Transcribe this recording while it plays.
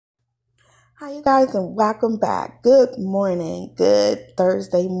Hi, you guys, and welcome back. Good morning. Good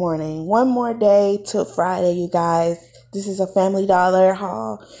Thursday morning. One more day till Friday, you guys. This is a Family Dollar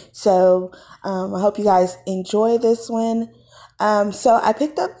haul. So I hope you guys enjoy this one. So I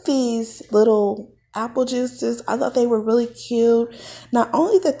picked up these little apple juices. I thought they were really cute. Not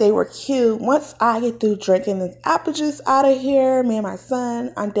only that they were cute, once I get through drinking this apple juice out of here, me and my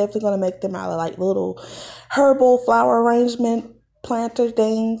son, I'm definitely going to make them out of like little herbal flower arrangement planter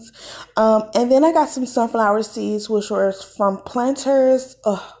things. And then I got some sunflower seeds, which were from Planters.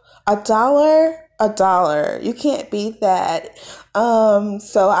 $1. You can't beat that.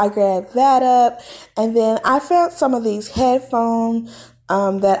 So I grabbed that up, and then I found some of these headphones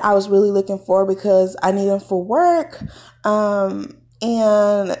that I was really looking for because I need them for work.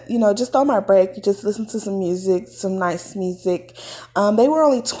 And just on my break, just listen to some music, some nice music. They were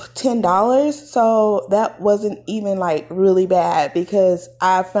only $10, so that wasn't even like really bad because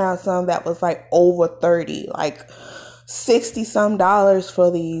I found some that was like over 30, like 60 some dollars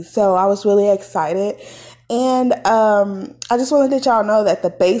for these. So I was really excited. And I just want to let y'all know that the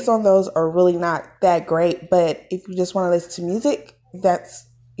bass on those are really not that great, but if you just want to listen to music, that's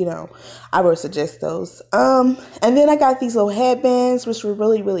I would suggest those. And then I got these little headbands, which were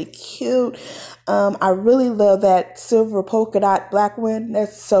really, really cute. I really love that silver polka dot black one.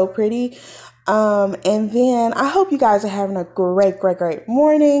 That's so pretty. And then I hope you guys are having a great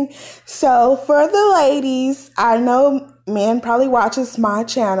morning. So for the ladies, I know men probably watches my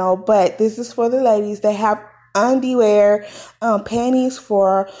channel, but this is for the ladies. They have underwear, panties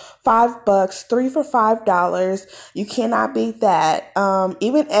for $5, 3 for $5. You cannot beat that. I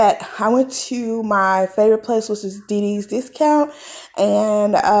went to my favorite place, which is DD's Discount,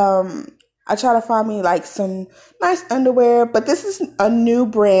 and I try to find me like some nice underwear, but this is a new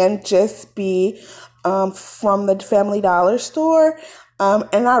brand, Just Be, from the Family Dollar store.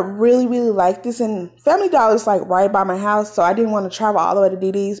 And I really, really like this, and Family Dollar is like right by my house, so I didn't want to travel all the way to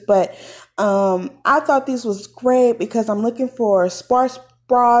DD's, but I thought these was great because I'm looking for sports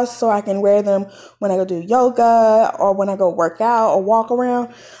bras so I can wear them when I go do yoga or when I go work out or walk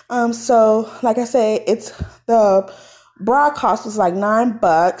around. So like I said, the bra cost was like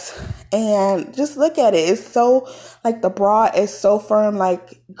 $9, and just look at it. It's so like the bra is so firm.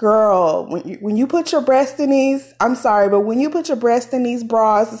 Like, girl, when you put your breast in these, I'm sorry, but when you put your breast in these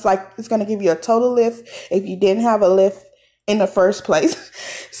bras, it's like it's gonna give you a total lift if you didn't have a lift in the first place.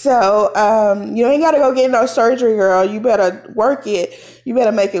 So you ain't gotta go get no surgery, girl. You better work it. You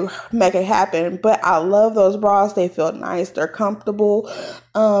better make it happen. But I love those bras. They feel nice. They're comfortable.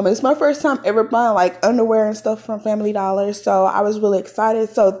 It's my first time ever buying like underwear and stuff from Family Dollar, so I was really excited.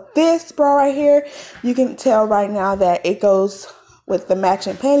 So this bra right here, you can tell right now that it goes with the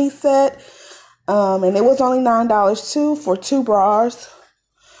matching panty set. And it was only $9 too for 2 bras.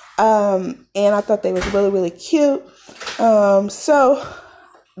 And I thought they was really, really cute. So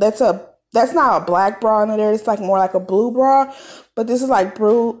that's not a black bra under there. It's like more like a blue bra, but this is like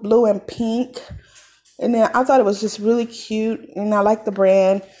blue and pink. And then I thought it was just really cute, and I like the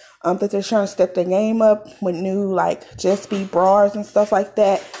brand, that they're trying to step their game up with new like Just Be bras and stuff like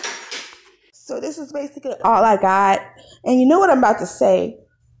that. So this is basically all I got. And you know what I'm about to say?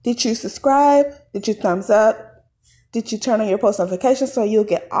 Did you subscribe? Did you thumbs up? Did you turn on your post notifications so you'll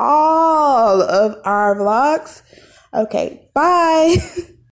get all of our vlogs? Okay, bye.